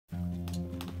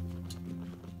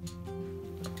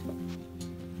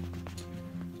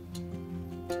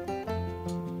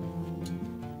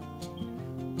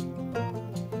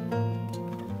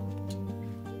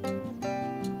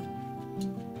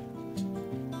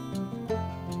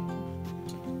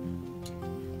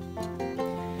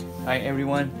Hi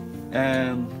everyone.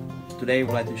 Today I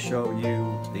would like to show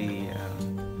you the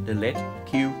LED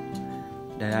cube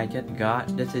that I just got.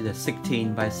 This is a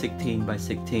 16 by 16 by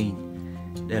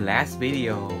 16. The last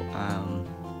video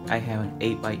I have an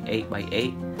 8 by 8 by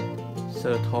 8,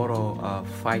 so a total of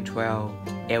 512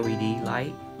 LED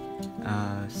light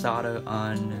soldered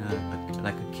on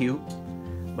like a cube.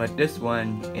 But this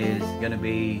one is gonna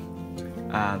be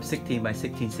 16 by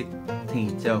 16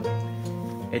 16. So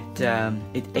it's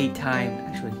 8 times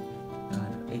actually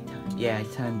 8 times, yeah,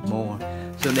 8 times more.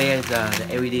 So there's the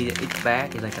LED, each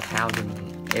bag is like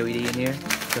 1,000 LED in here,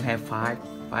 so have five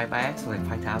bags, so like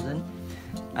 5,000.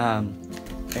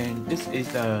 And this is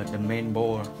the main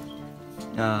board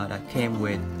that came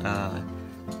with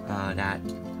that.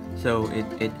 So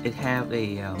it have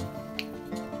a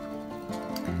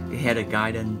it had a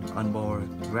guidance on board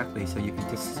directly, so you can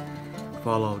just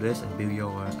follow this and build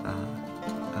your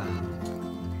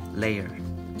layer.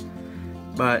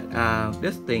 But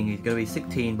this thing is gonna be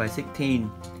 16 by 16,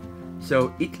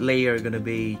 so each layer is gonna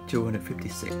be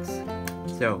 256.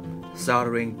 So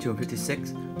soldering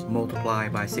 256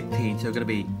 multiplied by 16, so it's gonna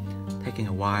be taking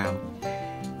a while.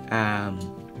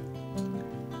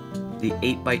 The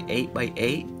 8 by 8 by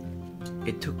 8,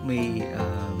 it took me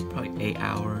probably 8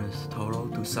 hours total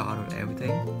to solder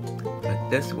everything, but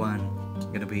this one is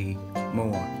gonna be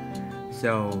more.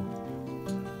 So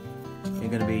it's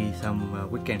gonna be some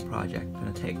weekend project.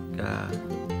 Gonna take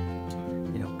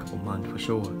you know, a couple months for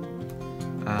sure.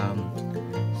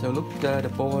 So look, the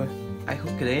board, I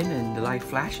hooked it in and the light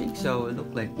flashing, so it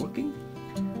looked like working.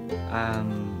 You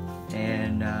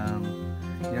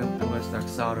know, I'm gonna start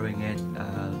soldering it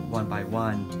one by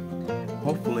one.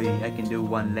 Hopefully I can do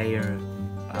one layer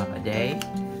a day,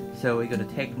 so it's gonna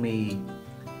take me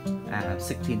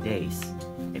 16 days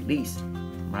at least,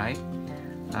 right?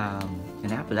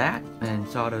 And after that, and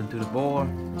solder to the board.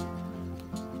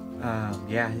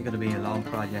 Yeah, it's gonna be a long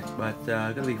project, but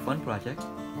gonna be a fun project.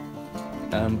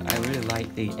 I really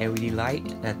like the LED light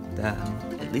that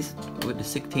at least with the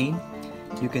 16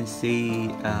 you can see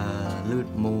a little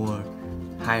bit more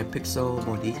higher pixel,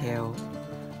 more detail,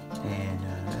 and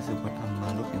that's what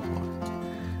I'm looking for.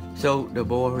 So the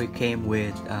board came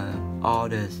with all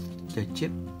the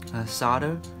chip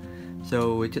solder,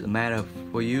 so it's just a matter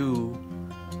for you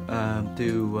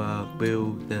to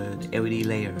build the LED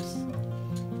layers,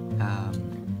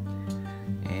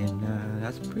 and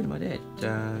that's pretty much it.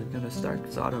 Gonna start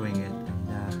soldering it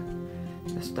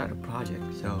and let's start the project.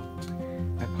 So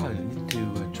I probably need to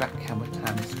track how much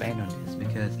time I spent on this,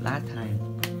 because last time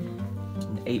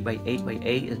 8 by 8 by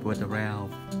 8 it was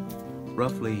around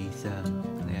roughly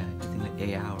yeah, I think like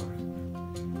 8 hours,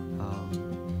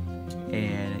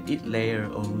 and each layer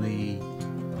only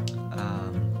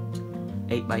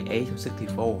 8 by 8, so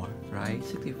 64, right?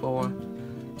 64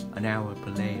 an hour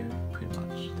per layer, pretty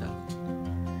much. So,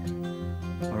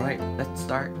 all right, let's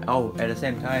start. Oh, at the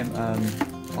same time,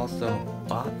 also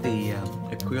bought the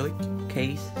acrylic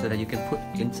case so that you can put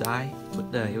inside,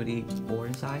 put the LED board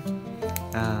inside.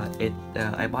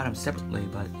 I bought them separately,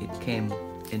 but it came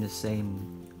in the same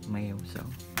mail. So,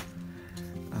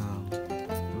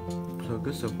 so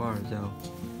good so far. So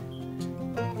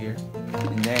here,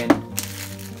 and then.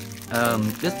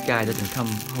 This guy doesn't come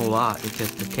a whole lot. It's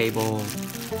just the cable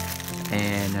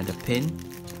and the pin.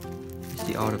 You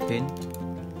see all the pin?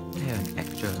 They have an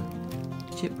extra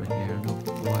chip right here. I don't know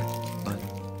what, but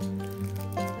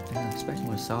I don't expect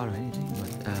more solder or anything.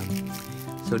 But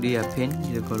so the pin,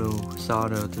 you're going to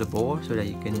solder to the board so that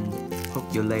you can hook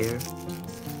your layer,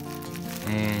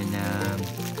 and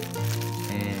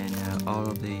all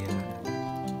of the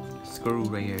screw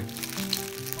right here.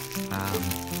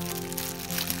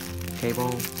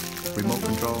 Cable, remote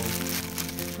control.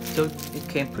 So it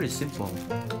came pretty simple.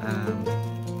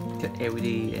 Got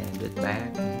LED and the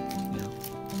back, you know.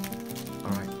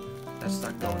 All right, let's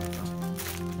start going.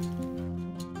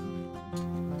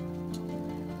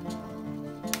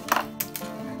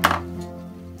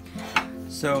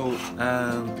 So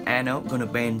anode gonna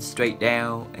bend straight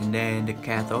down, and then the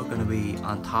cathode gonna be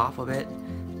on top of it,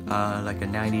 like a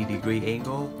 90-degree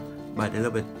angle, but a little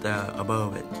bit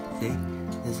above it. See?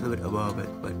 It's a little bit above it,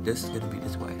 but this is gonna be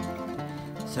this way.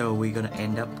 So we're gonna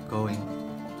end up going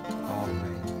all the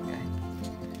way. Okay.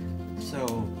 So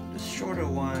the shorter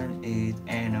one is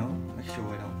anode. Make sure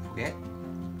we don't forget.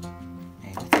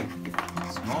 And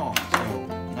it's small, so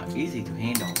not easy to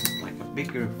handle. It's like a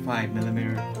bigger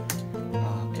 5mm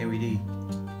LED.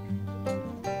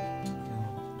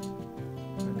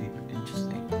 So it'll be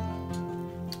interesting.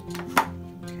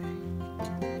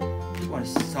 Okay. Just want to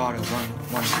solder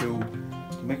one, two.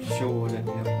 Make sure that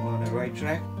you're on the right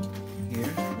track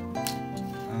here.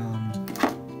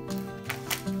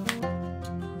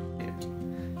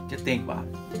 think about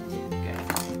it. Okay,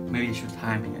 maybe you should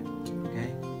timing it.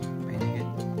 Okay, painting it.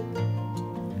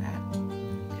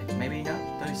 Okay, maybe not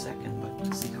 30 seconds, but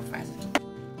let's see how fast it goes.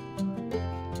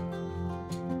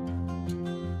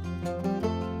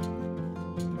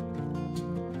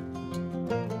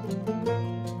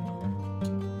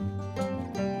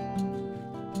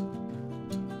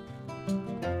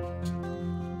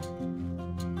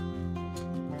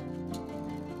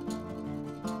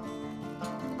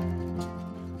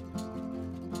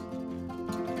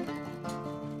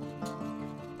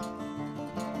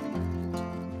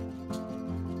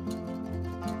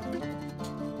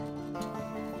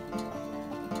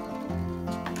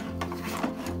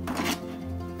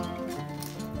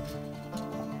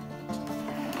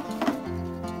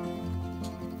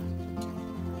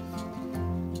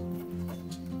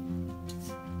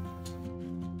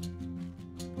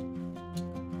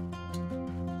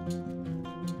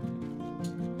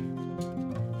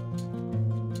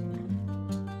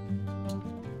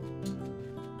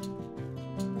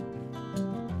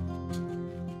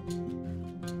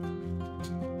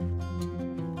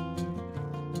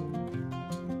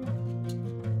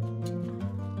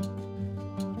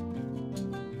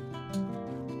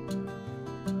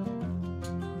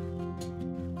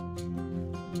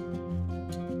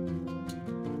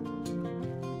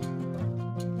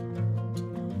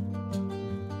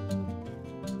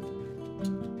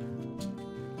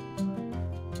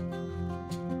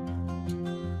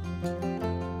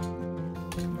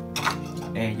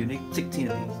 And you need 16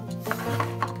 of these.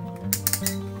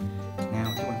 Now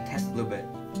I want to test a little bit.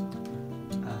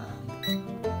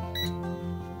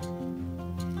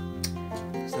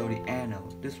 So the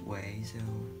anode this way, so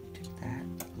take that,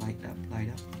 light up.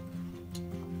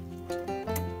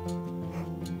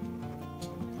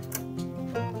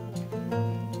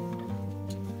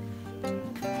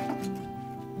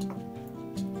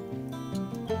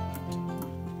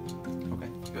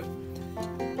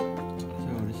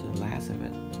 Of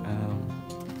it.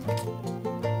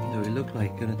 So it looks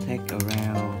like gonna take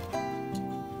around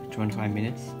 25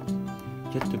 minutes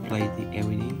just to place the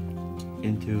LED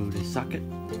into the socket.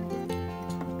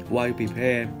 While you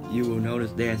prepare, you will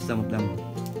notice there some of them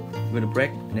gonna break,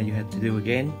 and then you have to do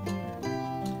again.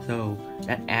 So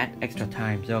that adds extra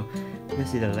time. So you can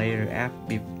see the layer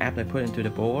after I put into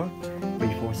the board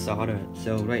before solder.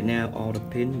 So right now all the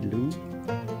pin loose.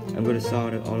 I'm gonna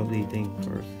solder all of these things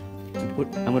first.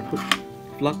 I'm gonna put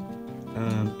plug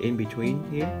in between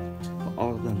here for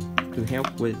all of them to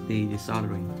help with the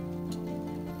soldering.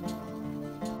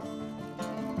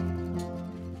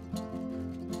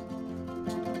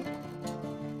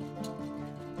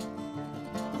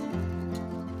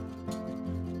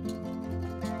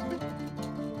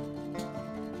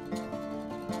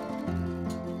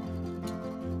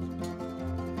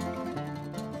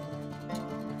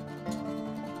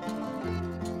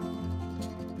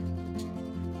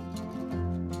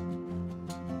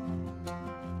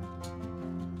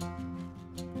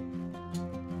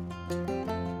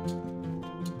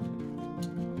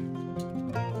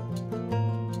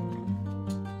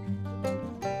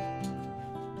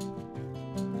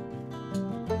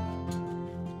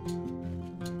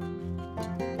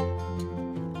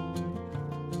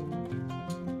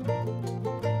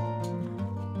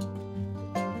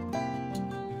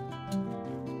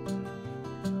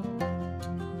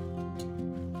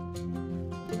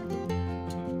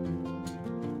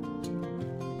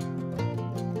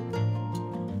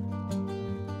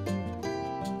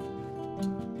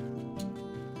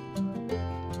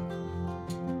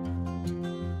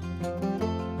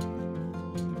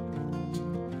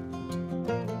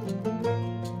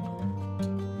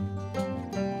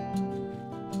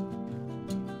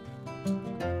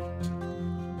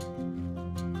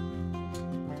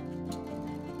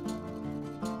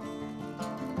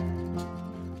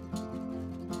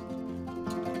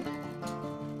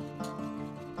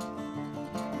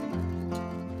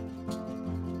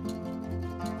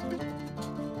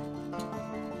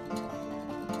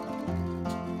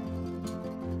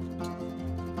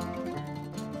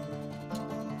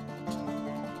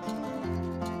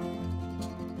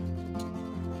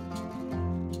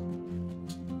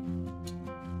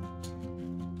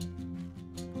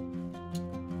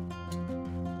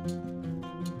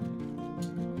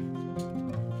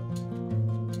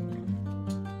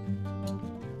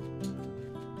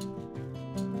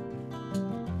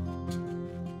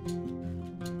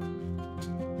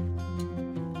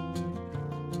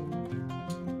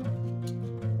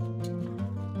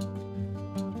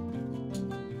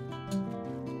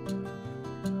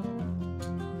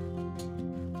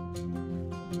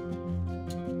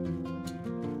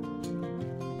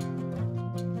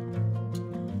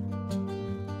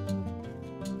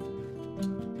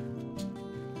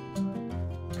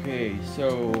 Okay,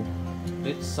 so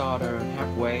let's solder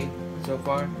halfway so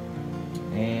far,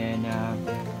 and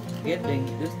getting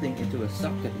this thing into a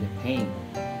socket is a pain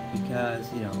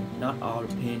because not all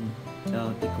the pin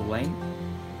equal length,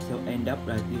 so end up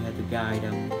that you have to guide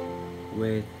them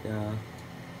with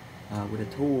a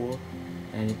tool,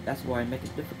 and that's why it makes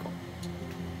it difficult.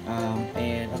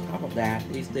 And on top of that,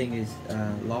 this thing is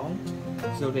long,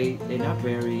 so they're not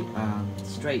very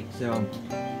straight, so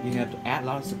you have to add a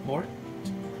lot of support.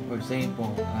 For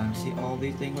example, see all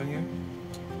these things right here,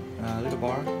 little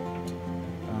bar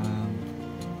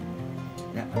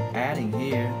that I'm adding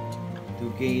here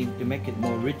to make it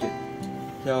more rigid.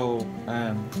 So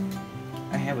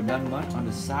I haven't done much on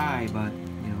the side, but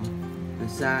the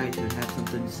side should have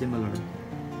something similar,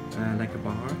 like a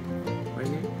bar right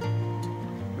here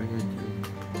too.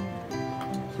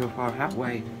 So far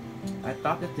halfway, I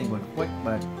thought this thing was quick,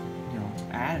 but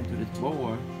adding to this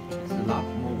board is a lot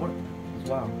more work as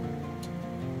well.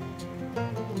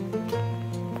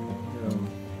 So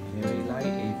very light a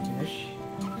finish.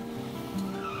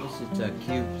 This is the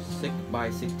cube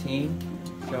 6x16.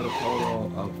 Show the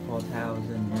total of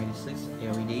 4096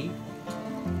 LED,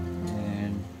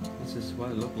 and this is what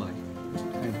it looked like.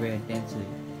 Kind of very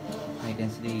high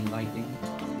density lighting.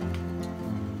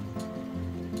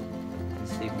 You can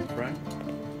see my front.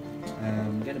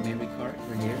 Get a memory card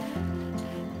right here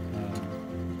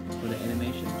for the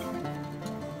animation,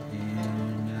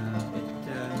 and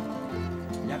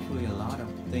it's actually a lot of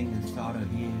things installed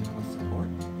here for support.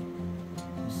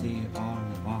 You see all in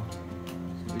the box.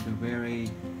 So it's a very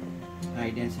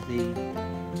high density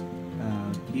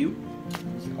cube.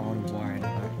 This is all the wire in the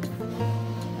back.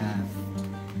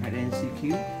 High density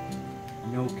cube.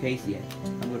 No case yet.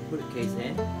 I'm going to put a case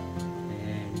in,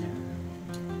 and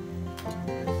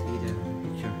let's see the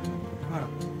picture of the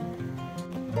product.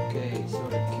 Okay, so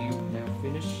the cube now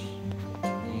finished,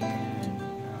 and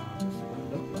this is what it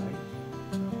looks like.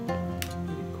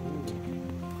 Pretty cool.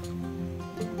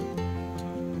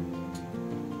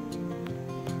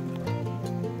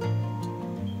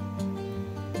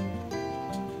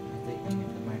 I think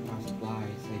my power supply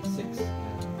say 6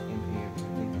 ampere. I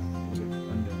think it's a bit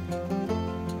under.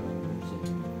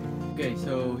 Okay,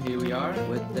 so here we are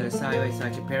with the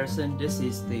side-by-side comparison. This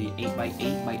is the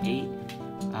 8x8x8.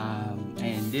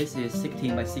 And this is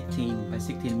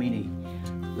 16x16x16 mini.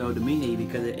 So the mini,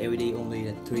 because the LED only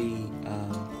at 3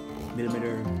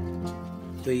 millimeter,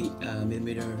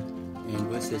 and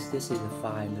versus this is a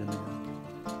 5 millimeter.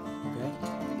 Okay,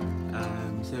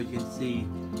 so you can see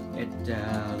it's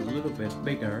a little bit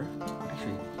bigger.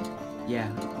 Actually, yeah,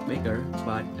 bigger,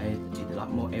 but it's a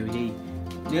lot more LED.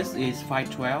 This is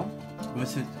 512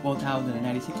 versus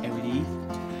 4096 LEDs,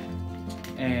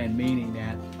 and meaning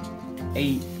that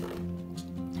 8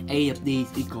 of these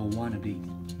equal 1 of these.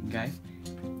 Okay,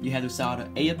 you have to solder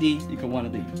 8 of these equal 1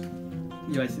 of these.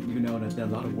 You guys, know that there's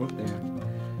a lot of work there.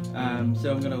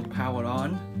 So I'm gonna power it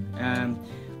on.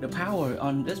 The power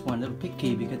on this one a little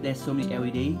picky because there's so many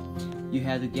LED. You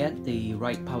have to get the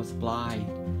right power supply.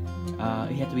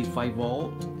 It has to be 5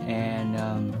 volt, and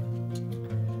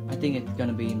I think it's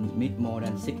gonna be need more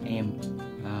than 6 amp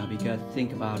because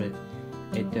think about it.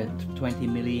 It's 20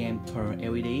 milliamp per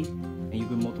LED, and you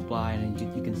can multiply and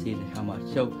you can see how much.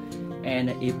 So, and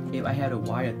if I have the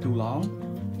wire too long,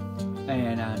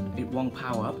 and it won't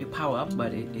power up. It power up,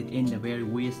 but it in a very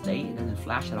weird state. It doesn't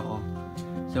flash at all.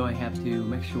 So I have to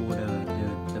make sure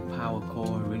the power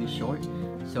cord really short,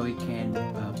 so it can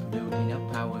produce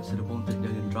enough power so the voltage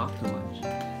doesn't drop too much.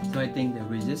 So I think the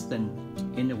resistance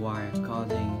in the wire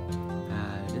causing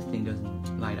this thing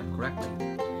doesn't light up correctly.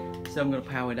 So I'm gonna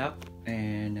power it up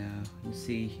and you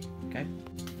see.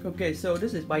 Okay, so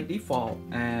this is by default.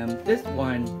 This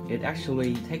one, it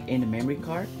actually take in the memory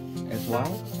card as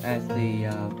well as the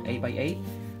 8x8,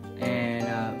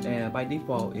 and by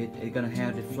default it's gonna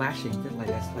have the flashing just like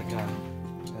that's like a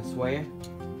square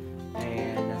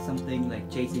and something like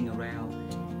chasing around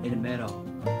in the middle.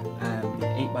 The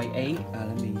 8x8,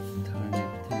 let me turn it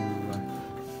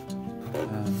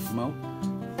to mode.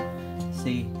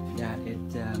 See that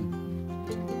it's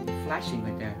flashing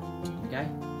right there. Okay.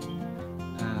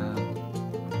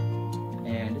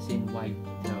 And it's in white,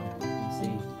 so you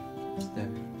see it's the,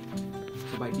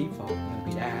 so by default it's gonna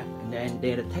be that, and then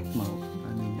there's the tech mode.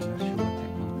 I mean, I'm not sure what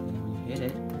tech mode. When you hit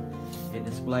it, it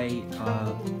displays a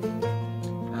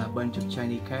bunch of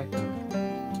Chinese characters.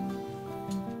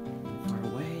 Far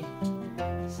away,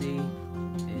 see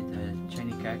it's a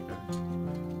Chinese character.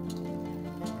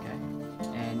 Okay,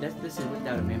 and this is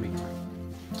without a memory card.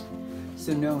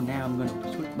 So now I'm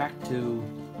gonna switch back to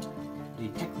the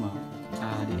tech mode,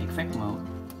 the effect mode.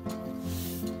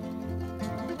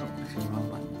 Oh, actually wrong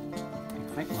button.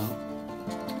 pack low.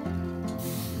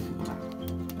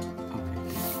 Okay.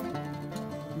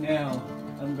 Now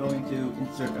I'm going to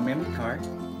insert a memory card,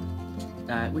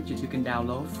 which you can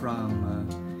download from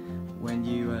when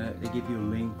you they give you a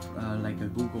link like a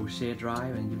Google Share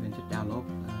Drive, and you can just download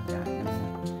that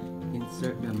and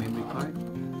insert the memory card.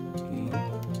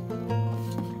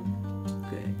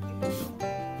 Okay.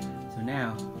 So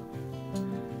now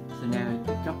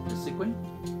pick up the sequence.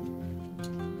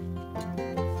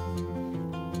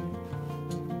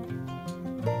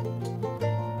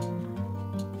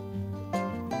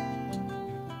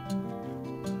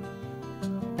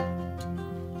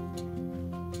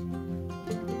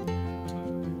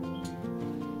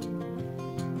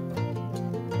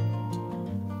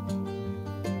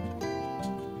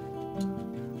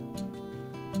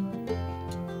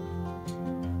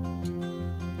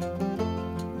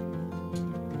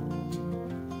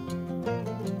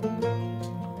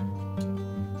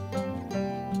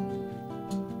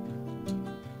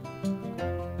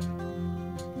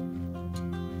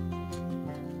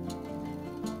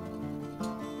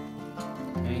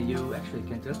 And you actually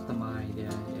can customize the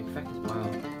effect as well.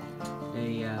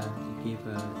 They give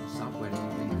the software that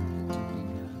you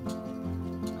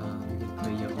can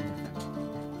play your own effect.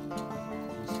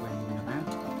 Just swing it around.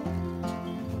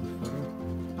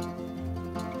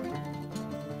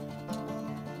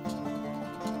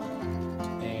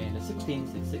 And the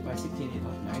 16x16 is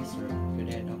much nicer. You can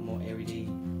add more LED. You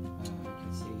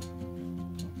can see.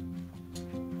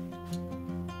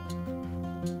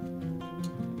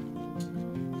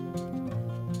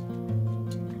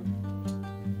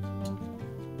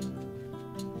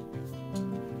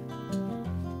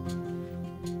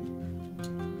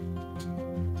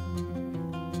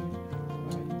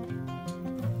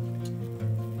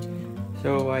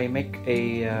 So I make a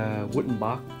wooden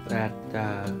box that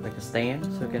like a stand,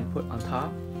 so you can put on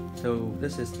top. So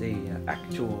this is the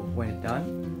actual when it's done,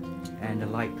 and the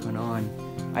light turn on.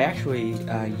 I actually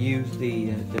use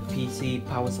the PC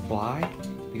power supply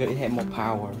because it had more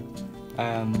power.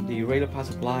 The regular power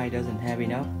supply doesn't have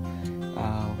enough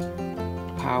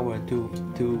power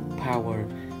to power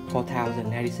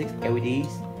 4096 LEDs.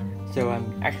 So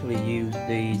I'm actually use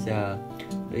these the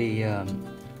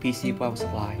PC power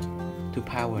supply to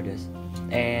power this.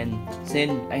 And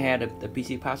since I had the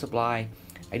PC power supply,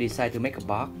 I decided to make a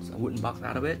box, a wooden box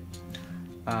out of it,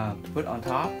 to put on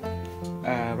top.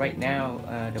 Right now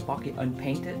the box is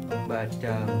unpainted, but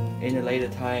in a later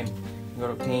time I'm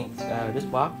gonna paint this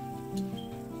box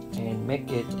and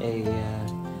make it a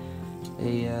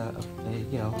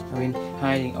you know, I mean,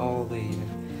 hiding all the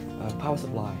power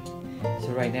supply.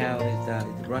 So right now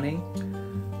it's running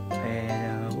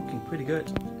and looking pretty good.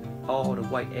 All the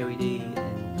white LED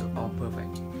and they're all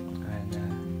perfect. And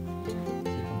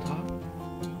see from top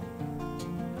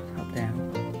down,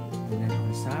 and then on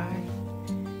the side,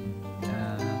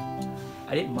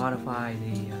 I did modify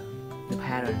the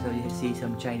pattern so you can see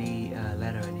some Chinese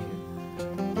letter in here,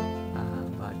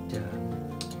 but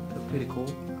look pretty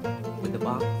cool with the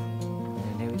box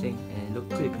and everything, and it looked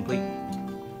pretty complete.